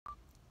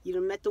You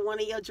done met the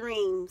one of your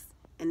dreams,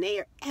 and they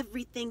are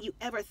everything you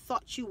ever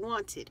thought you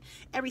wanted.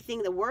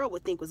 Everything the world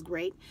would think was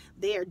great.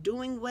 They are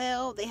doing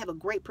well. They have a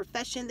great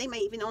profession. They may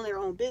even own their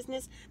own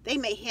business. They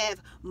may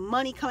have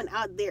money coming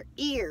out their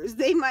ears.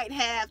 They might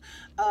have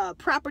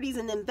properties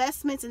and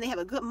investments, and they have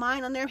a good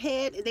mind on their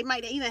head. They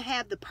might even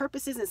have the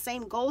purposes and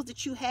same goals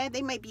that you had.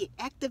 They might be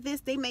an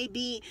activist. They may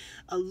be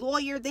a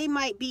lawyer. They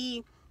might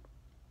be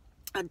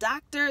a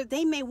doctor.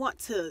 They may want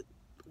to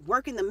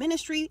work in the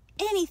ministry,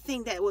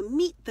 anything that would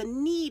meet the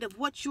need of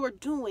what you're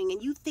doing,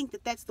 and you think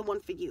that that's the one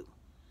for you.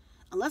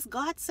 Unless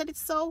God said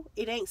it's so,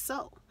 it ain't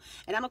so.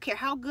 And I don't care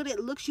how good it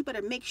looks, you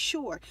better make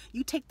sure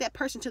you take that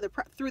person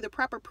through the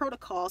proper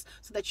protocols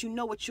so that you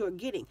know what you're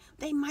getting.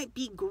 They might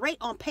be great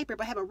on paper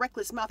but have a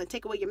reckless mouth and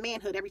take away your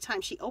manhood every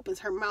time she opens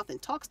her mouth and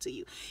talks to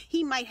you.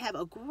 He might have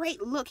a great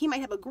look. He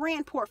might have a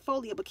grand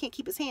portfolio but can't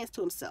keep his hands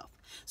to himself.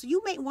 So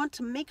you may want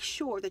to make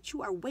sure that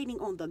you are waiting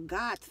on the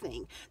God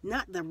thing,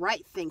 not the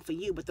right thing for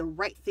you, but the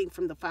right thing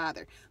from the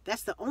Father.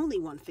 That's the only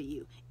one for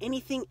you.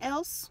 Anything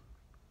else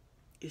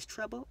is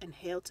trouble and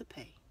hell to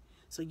pay.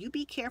 So you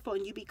be careful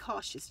and you be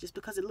cautious. Just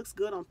because it looks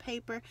good on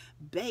paper,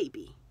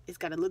 baby, it's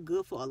got to look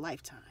good for a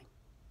lifetime.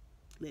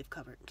 Live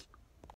covered.